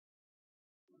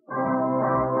The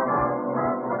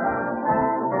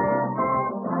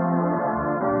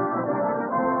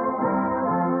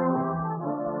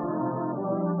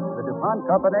DuPont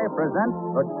Company presents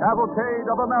the Cavalcade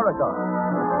of America.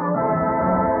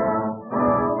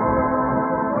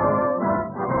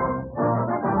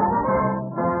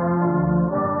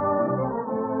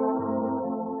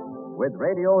 With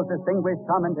radio's distinguished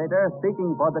commentator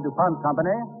speaking for the DuPont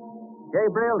Company,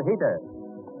 Gabriel Heater.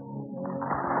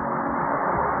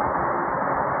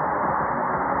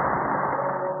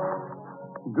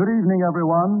 Good evening,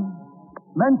 everyone.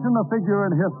 Mention a figure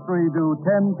in history to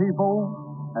 10 people,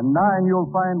 and 9 you'll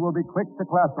find will be quick to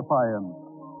classify him.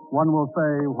 One will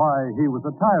say, why, he was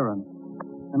a tyrant.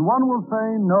 And one will say,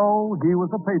 no, he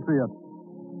was a patriot.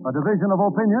 A division of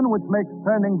opinion which makes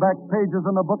turning back pages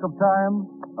in the book of time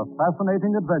a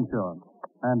fascinating adventure.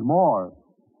 And more.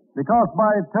 Because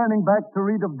by turning back to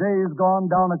read of days gone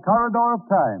down a corridor of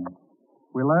time,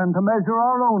 we learn to measure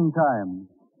our own time,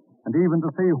 and even to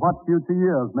see what future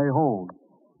years may hold.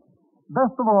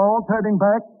 Best of all, turning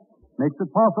back makes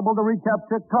it possible to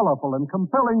recapture colorful and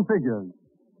compelling figures.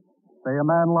 Say a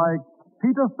man like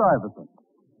Peter Stuyvesant.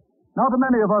 Now, to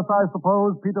many of us, I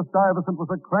suppose, Peter Stuyvesant was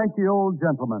a cranky old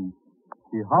gentleman.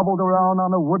 He hobbled around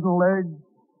on a wooden leg,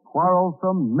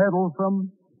 quarrelsome, meddlesome,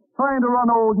 trying to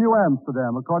run old New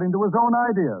Amsterdam according to his own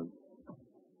ideas.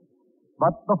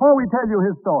 But before we tell you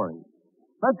his story,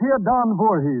 let's hear Don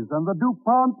Voorhees and the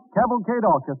DuPont Cavalcade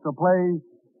Orchestra play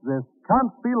This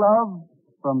Can't Be Love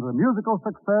from the musical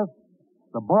success,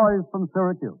 The Boys from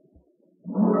Syracuse.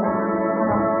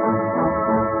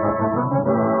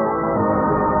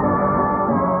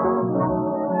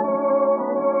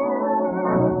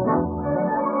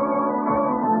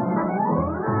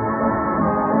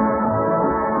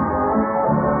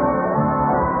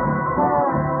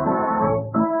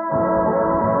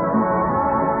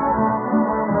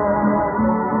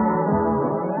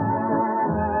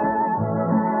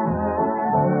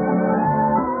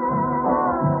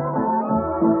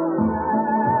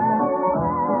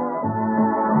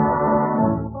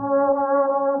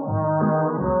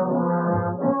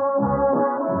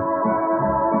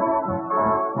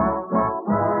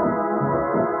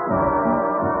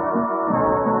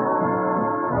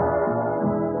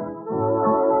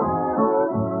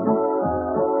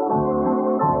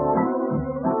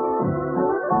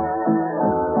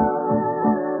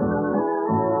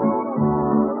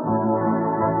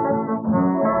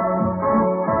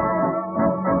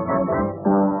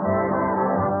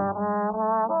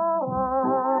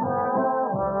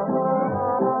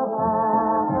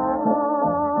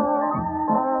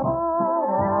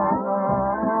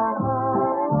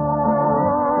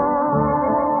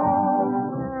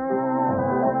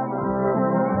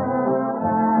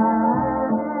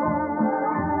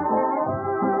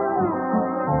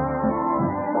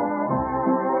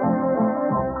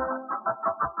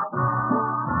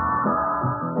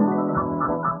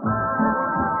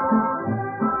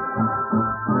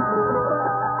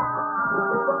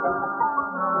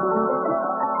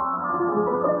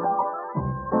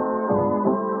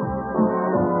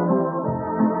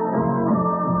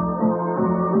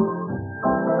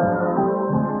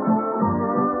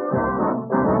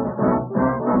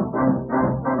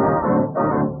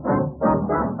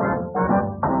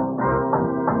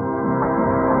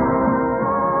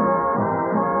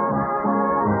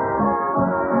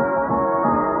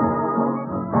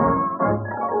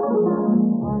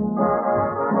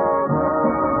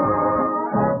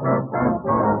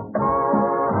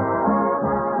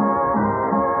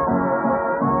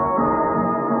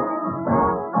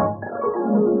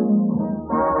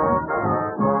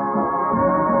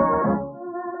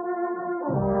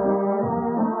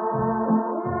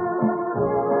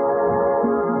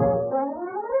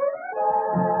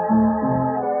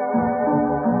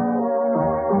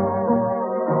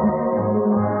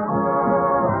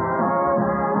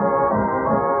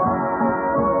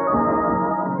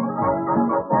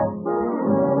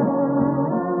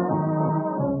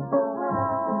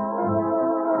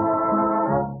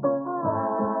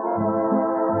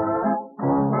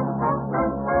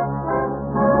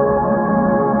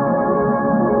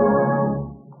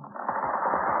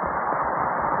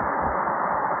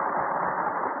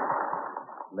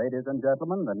 Ladies and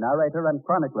gentlemen, the narrator and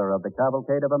chronicler of the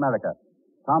Cavalcade of America,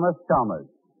 Thomas Chalmers.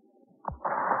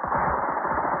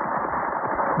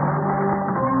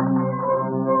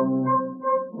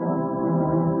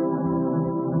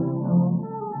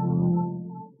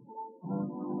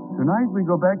 Tonight we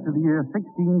go back to the year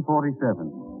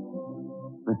 1647.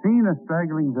 The scene, a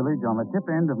straggling village on the tip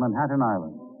end of Manhattan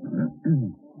Island.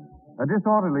 A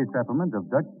disorderly settlement of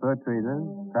Dutch fur traders,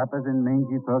 trappers in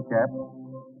mangy fur caps,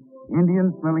 Indians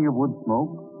smelling of wood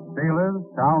smoke, sailors,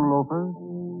 town loafers,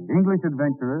 English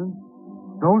adventurers,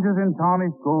 soldiers in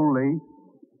tarnished gold lace,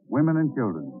 women and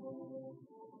children.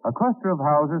 A cluster of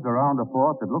houses around a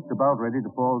fort that looked about ready to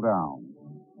fall down.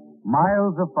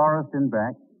 Miles of forest in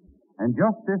back, and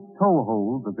just this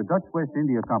toehold that the Dutch West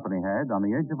India Company had on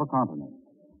the edge of a continent.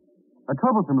 A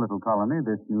troublesome little colony,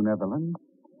 this New Netherlands,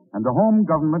 and the home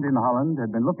government in Holland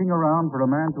had been looking around for a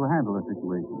man to handle the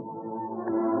situation.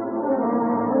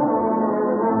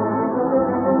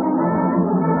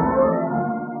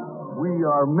 We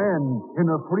are men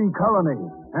in a free colony,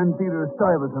 and Peter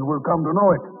Stuyvesant will come to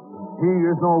know it. He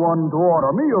is no one to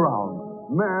order me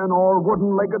around. Man or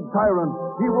wooden-legged tyrant,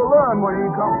 he will learn when he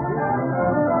comes here.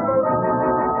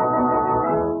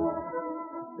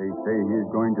 They say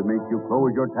he's going to make you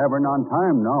close your tavern on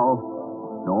time now.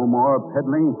 No more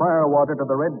peddling firewater to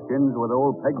the redskins with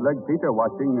old Peg-Leg Peter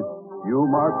watching. You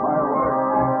mark my words.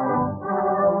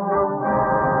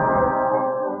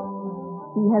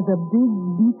 He has a big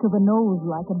beak of a nose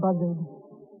like a buzzard,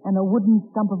 and a wooden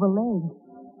stump of a leg.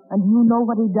 And you know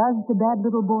what he does to bad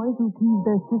little boys who tease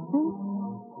their sisters?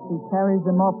 He carries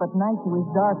them off at night to his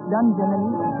dark dungeon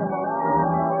and eats them.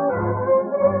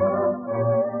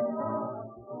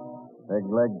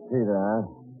 Peg-Leg Peter, huh?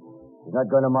 He's not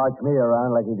going to march me around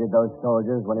like he did those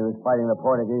soldiers when he was fighting the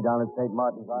Portuguese down at St.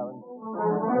 Martin's Island.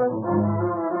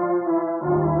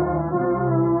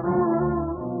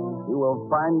 You will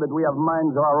find that we have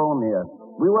minds of our own here.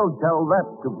 We will tell that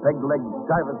to Peg-Leg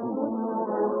Stuyvesant.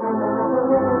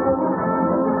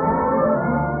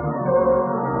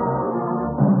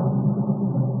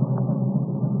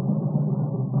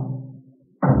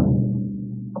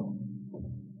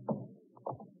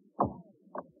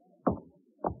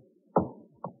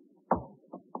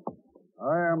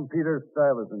 Peter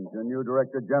Stuyvesant, your new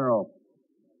Director General.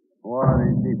 Who are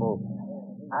these people?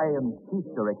 I am Chief,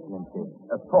 Your Excellency,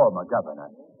 a former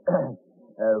governor.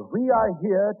 We are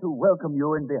here to welcome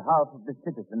you in behalf of the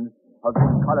citizens of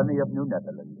this colony of New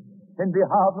Netherlands, in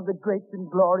behalf of the great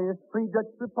and glorious Free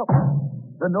Dutch Republic,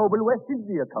 the noble West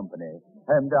India Company,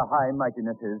 and their high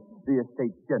mightinesses, the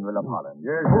Estates General of Holland.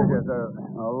 Yes.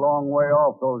 A long way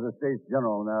off those Estates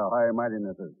General and their high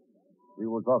mightinesses. We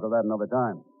will talk of that another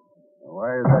time.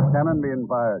 Why is that cannon being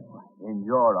fired? In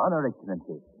your honor,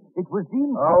 Excellency. It was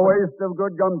deemed... A waste of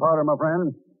good gunpowder, my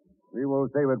friend. We will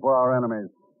save it for our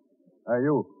enemies.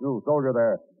 You soldier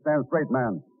there. Stand straight,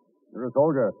 man. You're a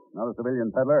soldier, not a civilian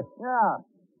peddler. Yeah,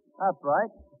 that's right.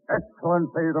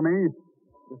 Excellency to me.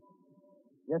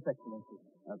 Yes, Excellency.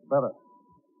 That's better.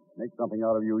 Make something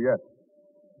out of you yet.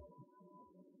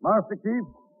 Master Chief,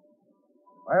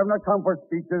 I have not come for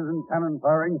speeches and cannon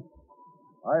firing.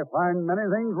 I find many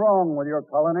things wrong with your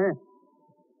colony.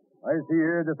 I see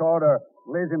here disorder,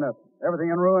 laziness,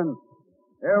 everything in ruins.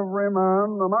 Every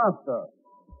man a master.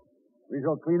 We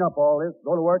shall clean up all this,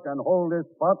 go to work, and hold this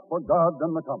spot for God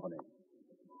and the company.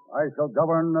 I shall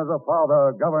govern as a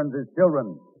father governs his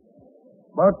children.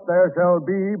 But there shall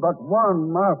be but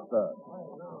one master.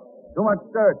 Too much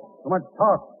dirt, too much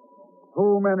talk,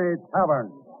 too many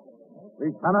taverns.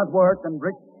 We cannot work and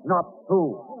drink not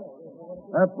too.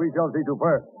 That we shall see to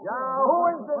first. Yeah, who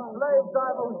is this slave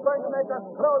driver who's going to make us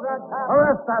close our tavern?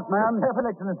 Arrest that man. Careful,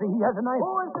 Excellency, he has a knife.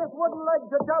 Who is this wooden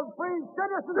leg to tell free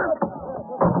citizens?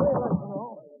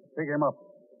 Pick him up.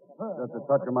 Just a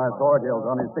touch of my sword hilts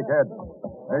on his thick head.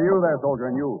 Hey, you there,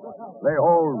 soldier, and you. Lay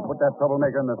hold and put that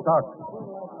troublemaker in the stock.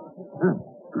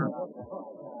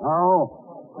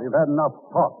 Now, we've had enough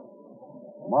talk.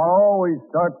 Tomorrow we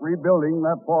start rebuilding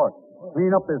that fort.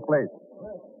 Clean up this place.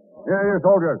 Here, you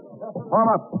soldiers. Form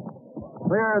up.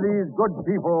 Clear these good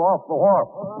people off the wharf.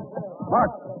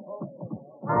 March.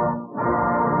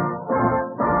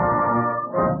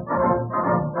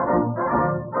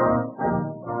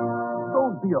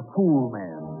 Don't be a fool,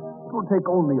 man. It will take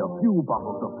only a few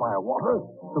bottles of firewater.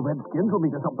 The redskins will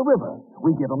meet us up the river.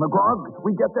 We get on the grog,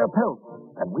 we get their pelts,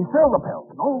 and we sell the pelts,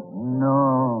 no?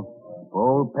 No.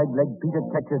 Old Peg-Leg Peter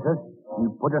catches us. He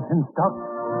put us in stock.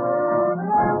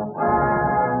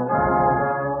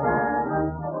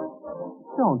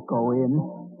 Don't go in.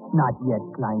 Not yet,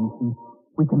 Kleinsen.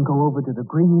 We can go over to the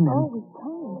green and... Oh, we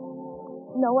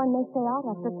can. No one may stay out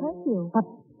after curfew. But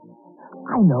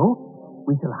I know.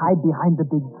 We shall hide behind the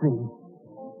big tree.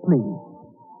 Please.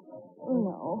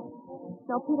 No.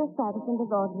 No, Peter Stuyvesant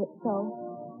has ordered it so.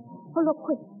 Oh, look,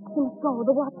 quick. You must go.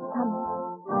 The watch is coming.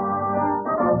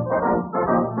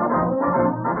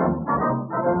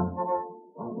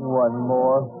 One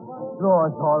more. Draw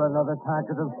us all another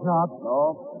tankard of schnapps.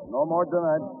 No. No more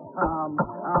tonight. Come,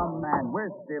 man. We're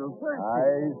still thirsty.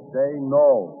 I say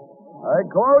no. I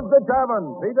close the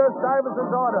tavern. Peter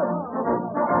Stuyvesant's order.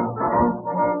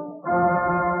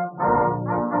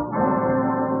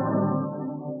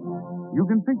 You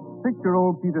can picture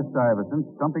old Peter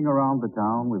Stuyvesant stumping around the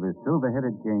town with his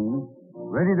silver-headed cane,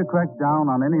 ready to crack down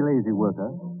on any lazy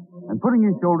worker, and putting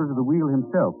his shoulder to the wheel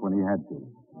himself when he had to.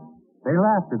 They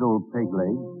laughed at old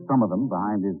Peg-Leg, some of them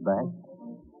behind his back,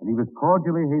 and he was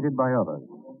cordially hated by others.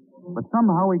 But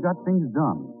somehow he got things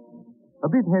done. A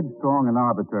bit headstrong and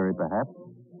arbitrary, perhaps,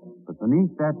 but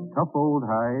beneath that tough old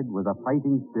hide was a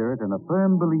fighting spirit and a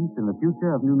firm belief in the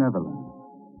future of New Netherlands.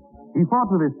 He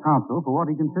fought with his council for what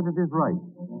he considered his right,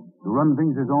 to run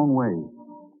things his own way.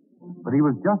 But he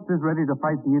was just as ready to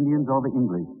fight the Indians or the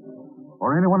English,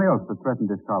 or anyone else that threatened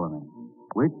this colony,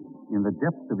 which, in the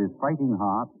depths of his fighting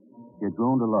heart, he had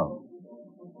grown to love.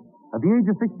 At the age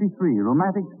of 63,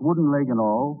 rheumatics, wooden leg and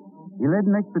all, he led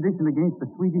an expedition against the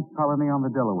Swedish colony on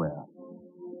the Delaware.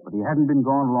 But he hadn't been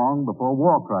gone long before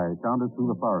war cries sounded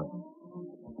through the forest,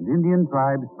 and Indian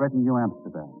tribes threatened New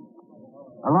Amsterdam.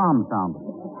 Alarm sounded.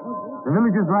 The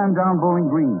villagers ran down Bowling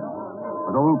Green,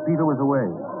 but old Peter was away.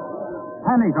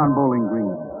 Panic on Bowling Green.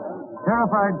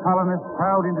 Terrified colonists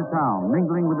crowd into town,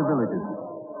 mingling with the villagers.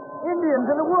 Indians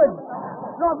in the woods,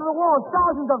 north of the walls,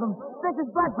 thousands of them, thick as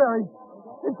blackberries.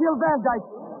 They killed Van Dyke.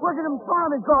 Wickham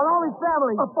farm is gone, all his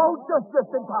family. A boat just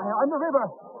drifted by on the river.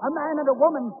 A man and a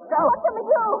woman scalped. What can we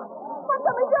do? What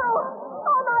can we do?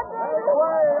 Oh, my baby.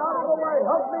 Out of the way.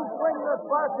 Help me swing this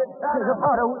basket. There's the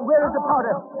powder. Where is the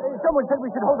powder? Someone said we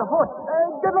should hold the fort.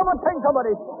 Get Lamontagne,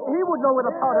 somebody. He would know where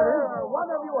the powder is. One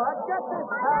of you, get this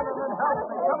cannon and help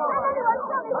me. Come on.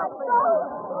 Let's go.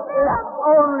 If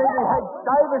only we had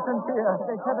Stuyvesant here.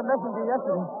 They sent a messenger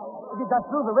yesterday. He got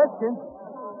through the Redskins.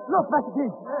 Look, Master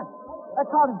Chief. That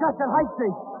crowd is just on High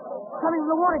Street. Coming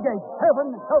from the Watergate.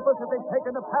 Heaven help us if they've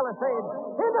taken the palisade.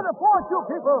 Into the fort, you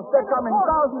people. They're coming.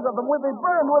 Thousands of them. We'll be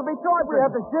burned. We'll be tortured. We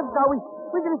have the ships now. We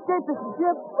can escape this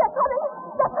ship. They're coming.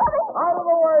 They're coming. Out of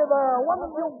the way there. One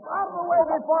of you out of the way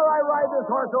before I ride this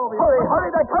horse over you.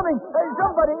 Hurry, they're coming. Hey,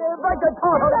 somebody, back that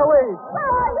cart out of the way. Where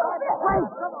are you? Wait.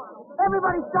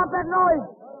 Everybody stop that noise.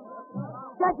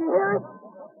 Can't you hear it?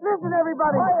 Listen,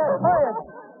 everybody. Quiet.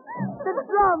 The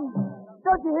drums.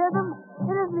 Don't you hear them?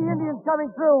 It isn't the Indians coming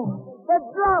through. They're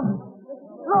drums.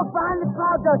 Look, behind the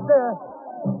cloud dust there.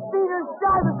 Peter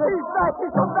Stuyvesant. He's back. He's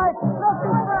come back. Look,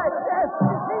 he's back. Yes,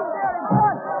 he's there in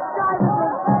front.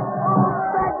 Stuyvesant.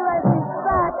 Peg-Leg, he's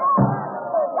back.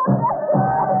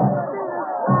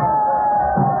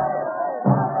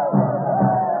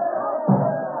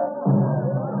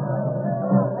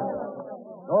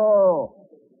 So,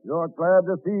 you're glad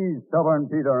to see stubborn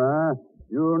Peter, huh?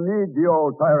 You need the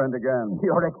old tyrant again.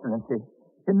 Your Excellency,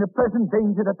 in the present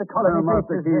danger that the colony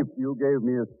Master faces... Chief, you gave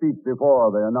me a speech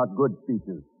before. They are not good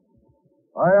speeches.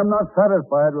 I am not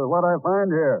satisfied with what I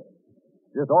find here.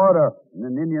 Disorder and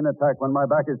an Indian attack when my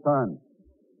back is turned.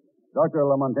 Dr.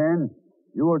 Lamontagne,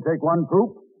 you will take one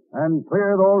troop and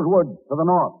clear those woods to the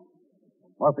north.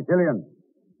 Master Killian,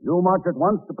 you march at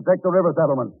once to protect the river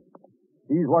settlement.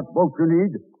 Seize what boats you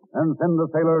need and send the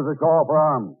sailors ashore for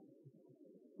arms.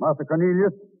 Master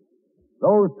Cornelius,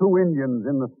 those 2 Indians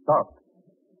in the stock,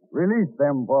 release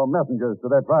them for messengers to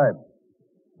their tribes.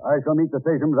 I shall meet the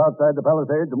stations outside the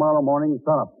palisade tomorrow morning,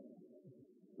 sunup.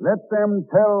 Let them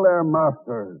tell their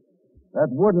masters that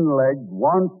Wooden Leg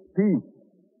wants peace.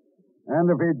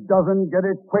 And if he doesn't get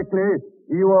it quickly,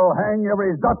 he will hang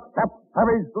every Dutch-capped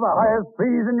savage to the highest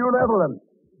trees in New Netherlands.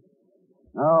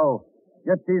 Now,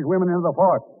 get these women into the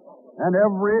fort, and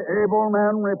every able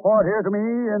man report here to me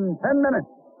in 10 minutes.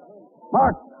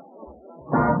 March!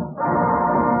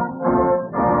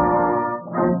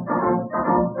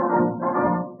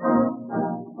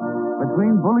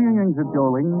 Between bullying and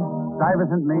cajoling,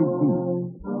 Stuyvesant made peace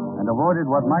and avoided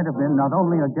what might have been not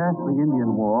only a ghastly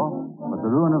Indian war, but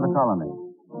the ruin of the colony.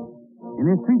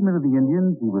 In his treatment of the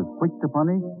Indians, he was quick to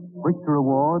punish, quick to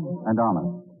reward, and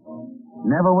honest.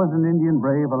 Never was an Indian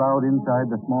brave allowed inside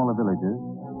the smaller villages,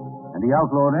 and he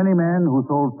outlawed any man who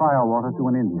sold firewater to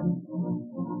an Indian.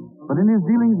 But in his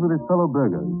dealings with his fellow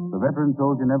burghers, the veteran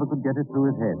soldier never could get it through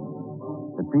his head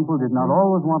that people did not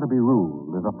always want to be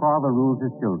ruled as a father rules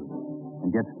his children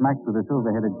and gets smacked with a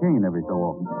silver-headed cane every so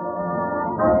often.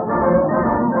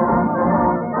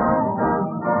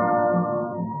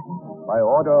 By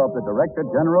order of the Director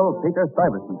General, Peter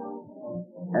Stuyvesant,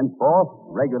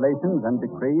 henceforth, regulations and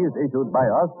decrees issued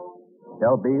by us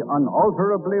shall be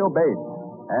unalterably obeyed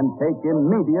and take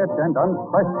immediate and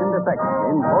unquestioned effect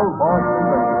in full force and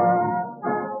purpose.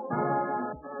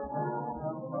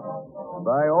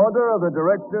 By order of the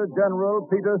Director General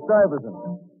Peter Stuyvesant,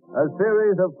 a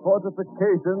series of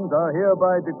fortifications are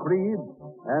hereby decreed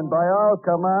and by our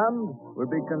command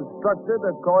will be constructed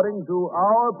according to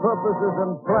our purposes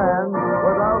and plans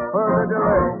without further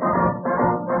delay.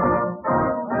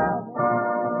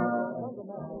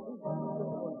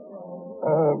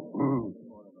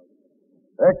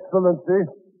 Excellency,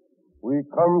 we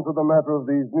come to the matter of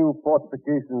these new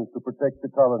fortifications to protect the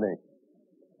colony.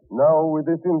 Now, with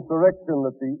this insurrection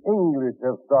that the English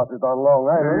have started on Long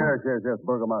Island... Yes,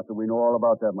 Burgomaster. We know all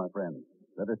about that, my friend.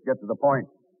 Let us get to the point.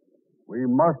 We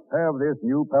must have this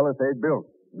new palisade built.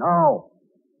 Now.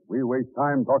 We waste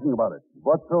time talking about it.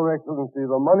 But, Your Excellency,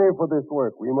 the money for this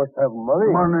work. We must have money.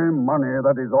 Money.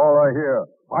 That is all I hear.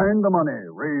 Find the money.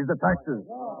 Raise the taxes.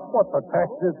 But the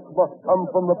taxes must come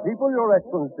from the people, Your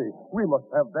Excellency. We must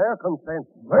have their consent.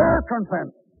 Their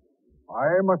consent?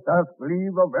 I must ask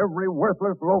leave of every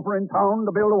worthless loafer in town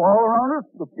to build a wall around us?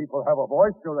 The people have a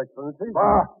voice, Your Excellency.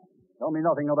 Bah! Tell me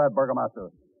nothing of that,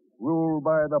 Burgomaster. Rule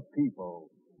by the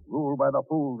people. Rule by the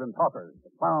fools and talkers,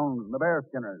 the clowns and the bear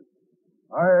skinners.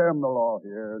 I am the law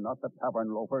here, not the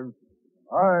tavern loafers.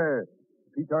 I,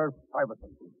 Peter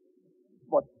Stuyvesant.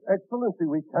 But, Excellency,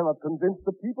 we cannot convince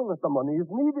the people that the money is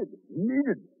needed.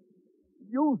 Needed?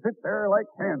 You sit there like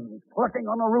hens, clucking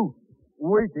on the roof,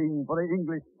 waiting for the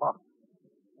English fox.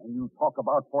 And you talk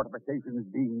about fortifications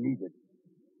being needed.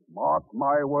 Mark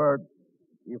my words.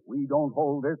 If we don't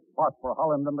hold this spot for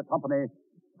Holland and the company,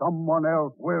 someone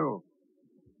else will.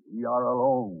 We are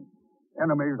alone.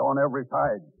 Enemies on every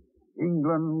side.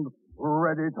 England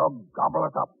ready to gobble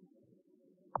us up.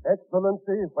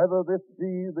 Excellency, whether this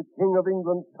be the King of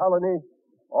England's colony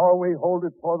or we hold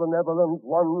it for the Netherlands,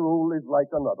 one rule is like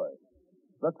another.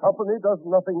 The company does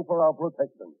nothing for our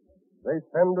protection. They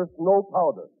send us no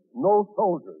powder, no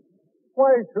soldiers.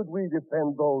 Why should we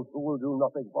defend those who will do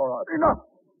nothing for us? Enough!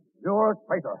 You're a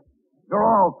traitor. You're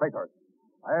all traitors.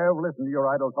 I have listened to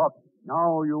your idle talk.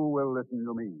 Now you will listen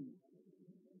to me.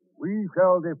 We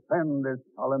shall defend this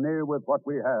colony with what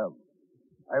we have.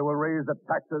 I will raise the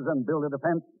taxes and build a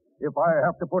defense if I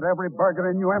have to put every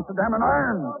burger in New Amsterdam in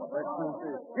irons.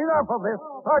 Enough of this,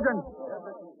 Sergeant.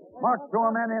 March your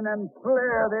men in and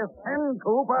clear this hen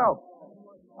coop out.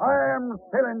 I am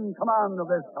still in command of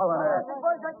this colony.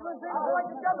 Excellency, let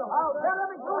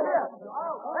me through here.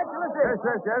 Excellency.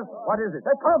 Yes. What is it?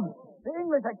 They come. The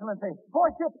English, Excellency.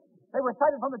 4 ships. They were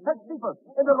sighted from the church steeple.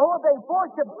 In the lower bay,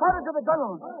 4 ships crowded to the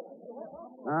gunnels.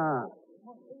 Ah.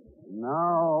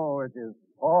 Now it is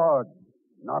sword,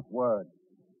 not word.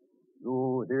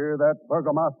 You hear that,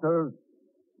 Burgomaster?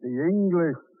 The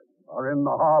English are in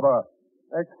the harbor.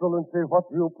 Excellency, what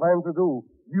do you plan to do?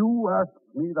 You ask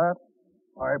me that?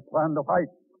 I plan to fight.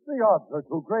 The odds are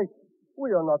too great.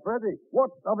 We are not ready.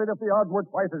 What of it if the odds were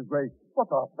twice as great?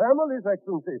 But our families,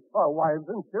 Excellency, our wives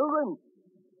and children.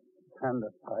 Stand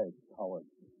aside, coward.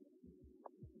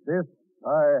 This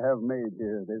I have made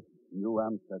here, this New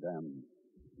Amsterdam.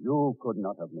 You could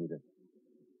not have made it.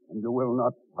 And you will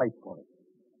not fight for it.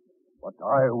 But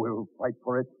I will fight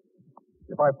for it.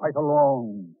 If I fight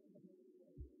alone,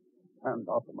 stand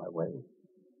out of my way.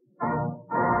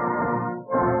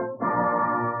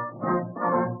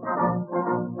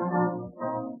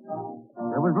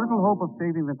 There was little hope of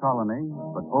saving the colony,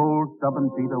 but old stubborn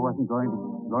Peter wasn't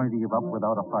going to give up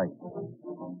without a fight.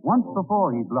 Once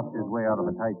before, he bluffed his way out of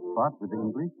a tight spot with the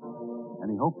English,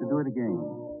 and he hoped to do it again.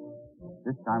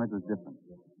 This time it was different.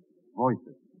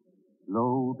 Voices,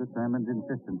 low, determined,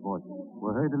 insistent voices,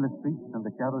 were heard in the streets and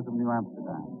the shadows of New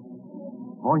Amsterdam.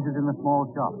 Voices in the small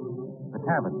shops, the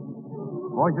taverns,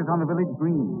 voices on the village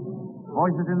green,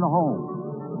 voices in the home,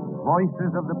 voices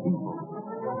of the people.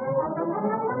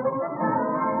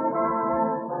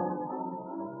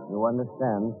 You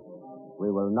understand?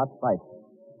 We will not fight.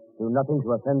 Do nothing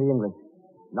to offend the English.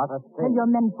 Not a thing. Tell your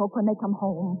menfolk when they come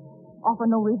home. Offer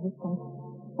no resistance.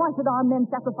 Why should our men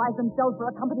sacrifice themselves for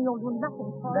a company who'll do nothing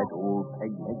for us? Let old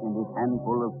Peg-Leg and his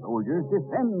handful of soldiers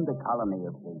defend the colony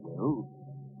if they will.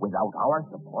 Without our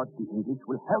support, the English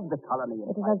will have the colony.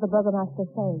 It is as the burgomaster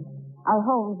says. Our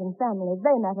homes and families,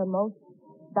 they matter most.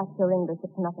 That's your English.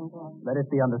 It's nothing to us. Let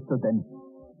it be understood, then.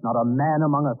 Not a man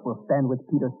among us will stand with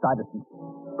Peter Stuyvesant.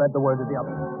 Spread the word to the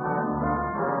others.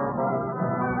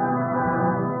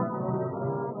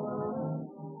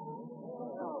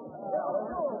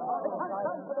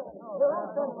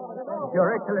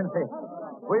 Your Excellency,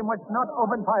 we must not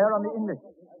open fire on the English.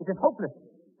 It is hopeless.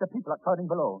 The people are crowding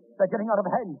below. They're getting out of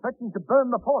hand, threatening to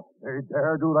burn the fort. They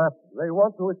dare do that? They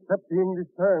want to accept the English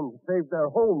terms, save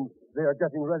their homes. They are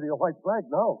getting ready a white flag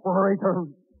now. Traitors,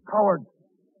 cowards.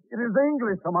 It is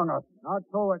English among us. Not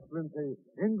so, Excellency.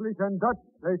 English and Dutch,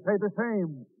 they say the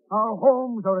same. Our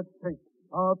homes are at stake.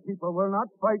 Our people will not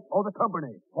fight for the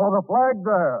company. For the flag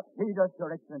there. Heed us,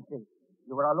 Your Excellency.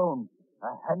 You are alone.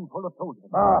 A handful of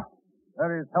soldiers. Ah,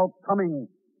 there is help coming.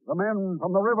 The men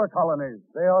from the river colonies.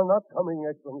 They are not coming,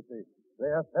 Excellency. They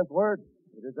have sent word.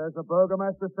 It is as the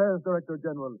Burgomaster says, Director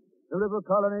General. The river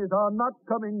colonies are not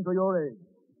coming to your aid.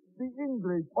 The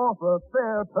English offer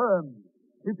fair terms.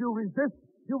 If you resist,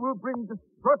 you will bring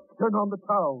destruction on the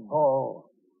town. Oh,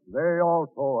 they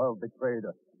also have betrayed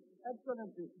us.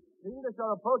 Excellency, the English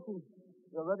are approaching.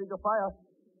 They're ready to fire.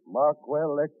 Mark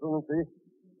well, Excellency.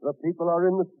 The people are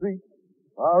in the streets.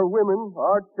 Our women,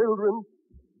 our children.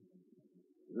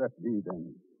 Let be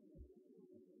then.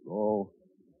 Go.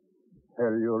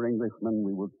 Tell your Englishmen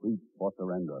we will preach for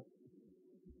surrender.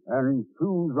 And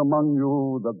choose among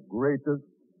you the greatest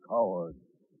coward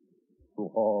to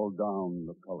haul down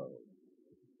the colors.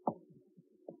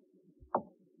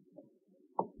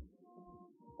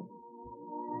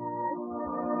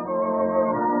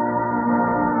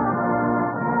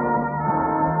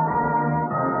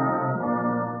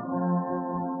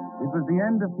 It was the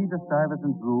end of Peter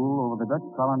Stuyvesant's rule over the Dutch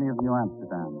colony of New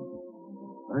Amsterdam.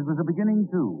 But it was a beginning,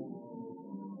 too.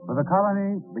 For the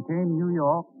colony became New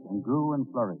York and grew and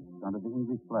flourished under the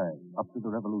English flag up to the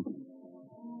Revolution.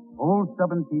 Old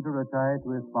stubborn Peter retired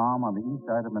to his farm on the east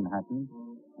side of Manhattan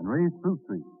and raised fruit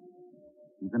trees.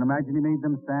 You can imagine he made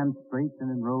them stand straight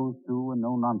and in rows, too, and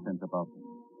no nonsense about them.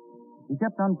 He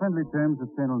kept on friendly terms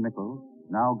with Colonel Nichols,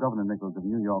 now Governor Nichols of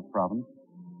New York Province,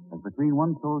 as between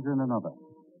one soldier and another.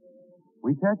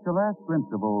 We catch a last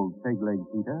glimpse of old peg-legged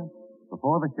Peter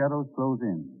before the shadows close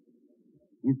in.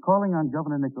 He's calling on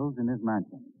Governor Nichols in his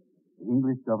mansion. The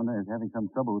English governor is having some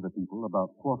trouble with the people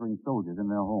about quartering soldiers in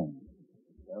their homes.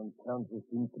 Downtown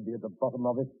seems to be at the bottom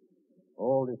of it.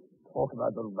 All this talk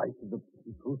about the rights of the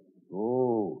people.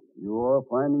 Oh, you are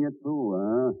finding it too,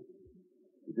 huh?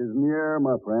 It is near,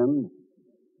 my friend.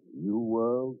 New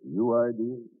world, new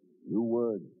ideas, new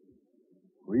words.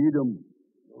 Freedom,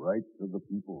 the rights of the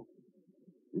people.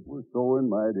 It was so in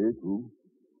my day, too.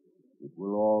 It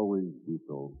will always be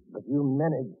so. But you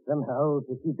managed somehow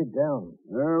to keep it down.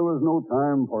 There was no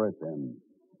time for it then.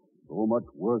 So much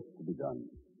work to be done.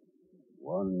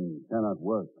 One cannot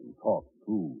work and talk,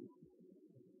 too.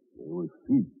 There were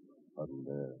sheep huddled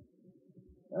there.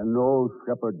 And no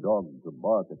shepherd dogs to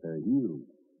bark at their heels.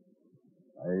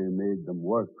 I made them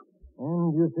work.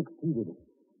 And you succeeded.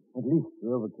 At least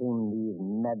you overcame these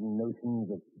mad notions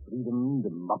of freedom,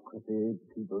 democracy,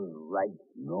 people's rights.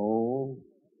 No.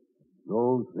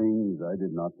 Those things I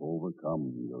did not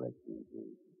overcome, Your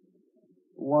Excellency.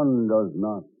 One does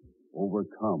not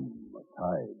overcome a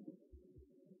tide.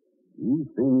 These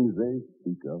things they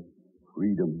speak of,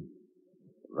 freedom,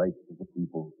 rights of the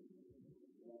people,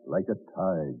 like a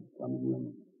tide coming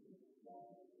in.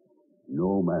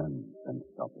 No man can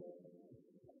stop it.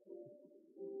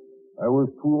 I was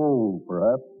too old,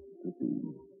 perhaps, to see.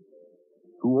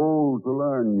 Too old to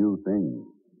learn new things.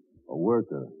 A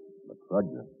worker, a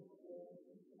trudger.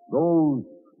 Those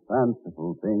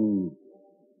fanciful things,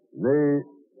 they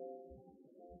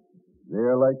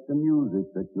are like the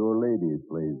music that your lady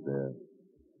plays there.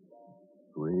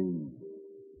 Strange.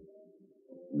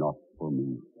 Not for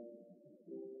me.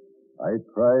 I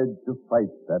tried to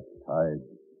fight that tide,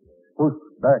 push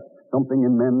back something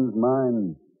in men's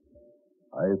minds.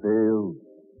 I failed,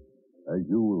 as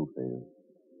you will fail.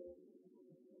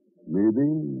 Maybe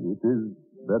it is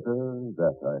better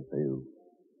that I failed.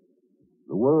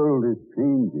 The world is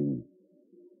changing,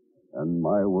 and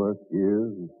my work here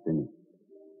is finished.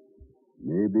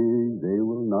 Maybe they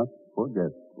will not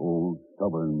forget old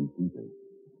stubborn Peter.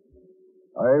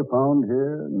 I found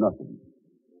here nothing.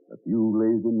 A few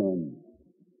lazy men,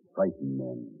 frightened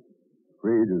men,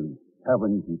 traders,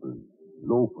 tavern keepers,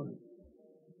 loafers.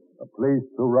 A place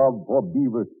to rob for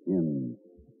beaver skins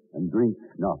and drink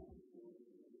schnapps.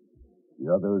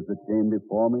 The others that came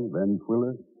before me, Van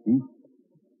Twiller, East,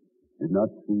 did not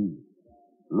see,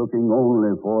 looking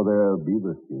only for their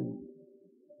beaver skins.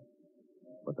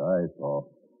 But I saw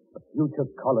A future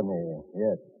colony,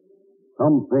 yes.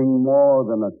 something more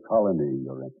than a colony,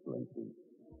 Your Excellency.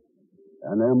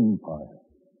 An empire.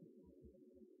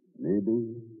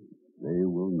 Maybe they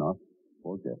will not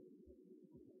forget.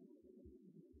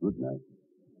 Good night.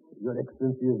 Your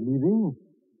Excellency is leaving?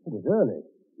 It is early.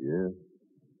 Yes,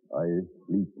 I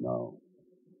sleep now.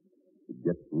 It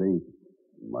gets late.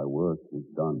 My work is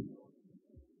done.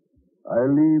 I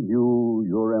leave you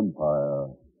your empire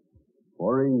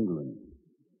for England.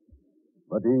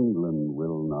 But England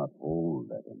will not hold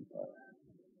that empire.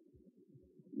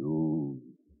 You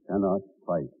cannot cannot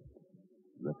fight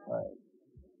the tide.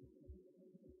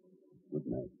 Good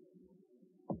night.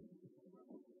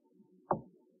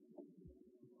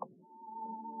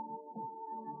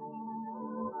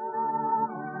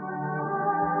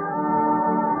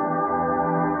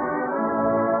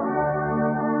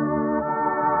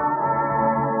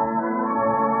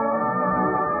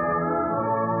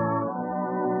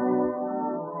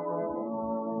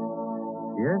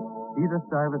 Yes, Peter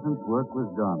Stuyvesant's work was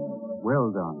done,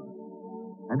 well done.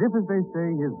 And if, as they say,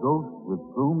 his ghost, with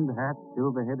plumed hat,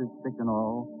 silver-headed stick and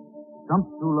all,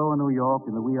 stumped through lower New York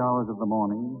in the wee hours of the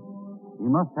morning, he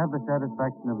must have the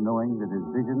satisfaction of knowing that his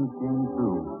visions came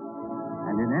true.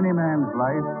 And in any man's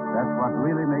life, that's what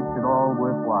really makes it all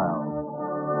worthwhile.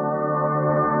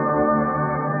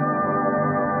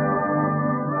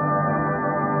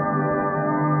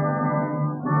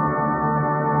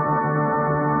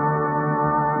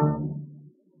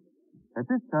 At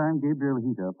this time, Gabriel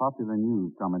Heater, popular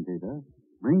news commentator,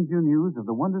 brings you news of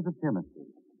the wonders of chemistry.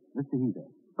 Mr. Heater.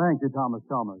 Thank you, Thomas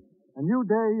Chalmers. A new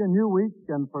day, a new week,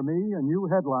 and for me, a new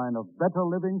headline of Better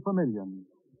Living for Millions.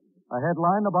 A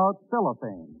headline about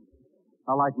cellophane.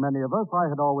 Now, like many of us, I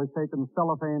had always taken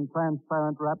cellophane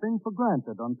transparent wrapping for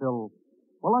granted until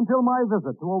my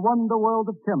visit to a wonder world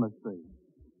of chemistry.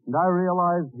 And I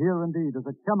realized here indeed is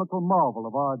a chemical marvel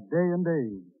of our day and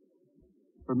age.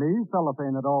 For me,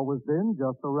 cellophane had always been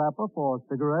just a wrapper for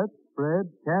cigarettes, bread,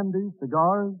 candy,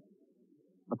 cigars.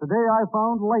 But today I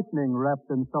found lightning wrapped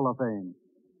in cellophane.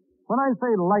 When I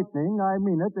say lightning, I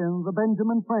mean it in the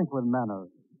Benjamin Franklin manner.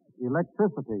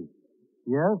 Electricity.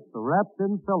 Yes, wrapped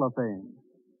in cellophane.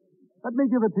 Let me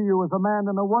give it to you as a man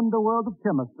in a wonder world of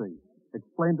chemistry.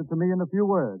 Explained it to me in a few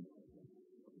words.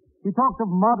 He talked of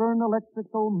modern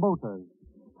electrical motors,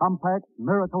 compact,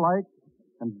 miracle-like,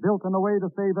 and built in a way to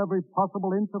save every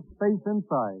possible inch of space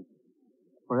inside.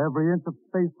 For every inch of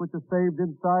space which is saved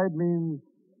inside means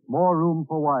more room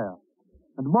for wire.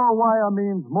 And more wire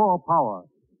means more power.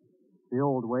 The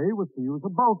old way was to use a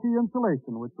bulky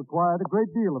insulation which required a great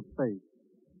deal of space.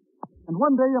 And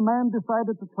one day a man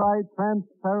decided to try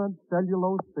transparent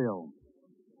cellulose film.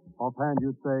 Offhand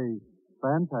you'd say,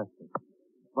 fantastic.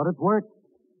 But it worked.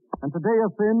 And today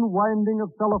a thin winding of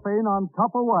cellophane on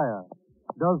copper wire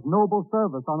does noble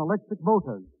service on electric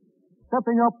motors,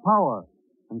 stepping up power,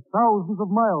 and thousands of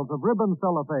miles of ribbon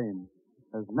cellophane,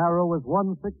 as narrow as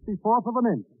 1/64th of an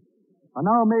inch, are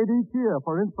now made each year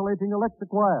for insulating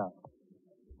electric wire.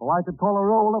 Oh, I could call a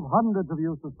roll of hundreds of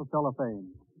uses for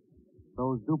cellophane.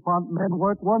 Those DuPont men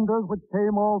work wonders which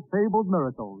tame all fabled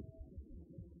miracles.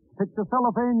 Picture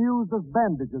cellophane used as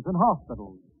bandages in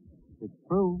hospitals. It's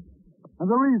true, and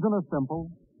the reason is simple.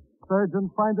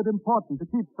 Surgeons find it important to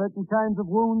keep certain kinds of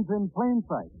wounds in plain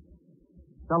sight.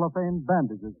 Cellophane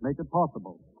bandages make it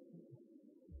possible.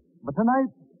 But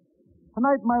tonight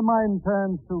my mind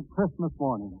turns to Christmas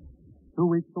morning, 2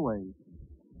 weeks away.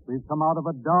 We've come out of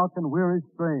a dark and weary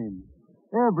strain.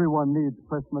 Everyone needs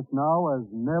Christmas now as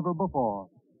never before.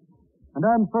 And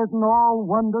I'm certain all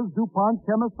wonders DuPont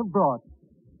chemists have brought.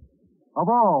 Of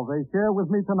all, they share with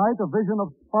me tonight a vision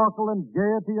of sparkle and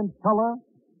gaiety and color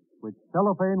which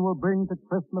cellophane will bring to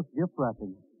Christmas gift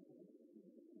wrapping.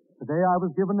 Today I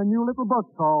was given a new little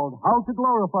book called How to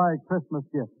Glorify Christmas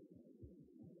Gifts.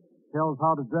 It tells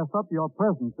how to dress up your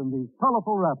presents in these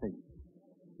colorful wrappings.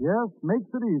 Yes, makes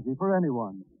it easy for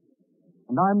anyone.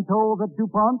 And I'm told that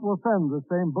DuPont will send the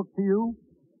same book to you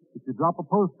if you drop a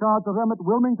postcard to them at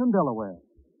Wilmington, Delaware.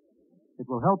 It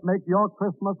will help make your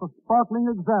Christmas a sparkling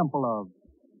example of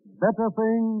better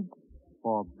things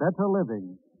for better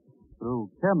living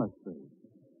through chemistry.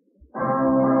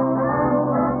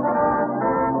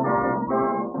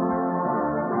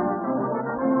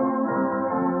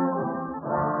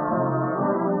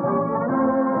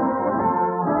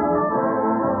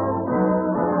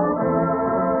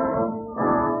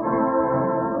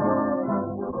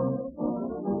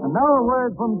 And now a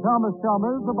word from Thomas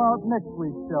Chalmers about next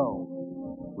week's show.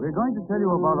 We're going to tell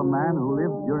you about a man who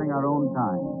lived during our own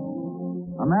time.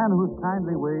 A man whose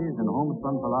kindly ways and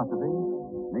homespun philosophy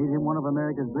made him one of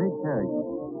America's great characters,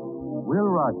 Will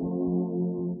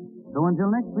Rogers. So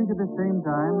until next week at the same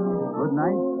time, good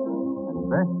night and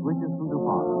best wishes from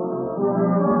DuPont.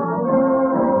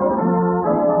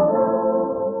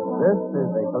 This is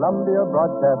the Columbia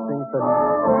Broadcasting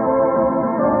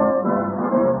System.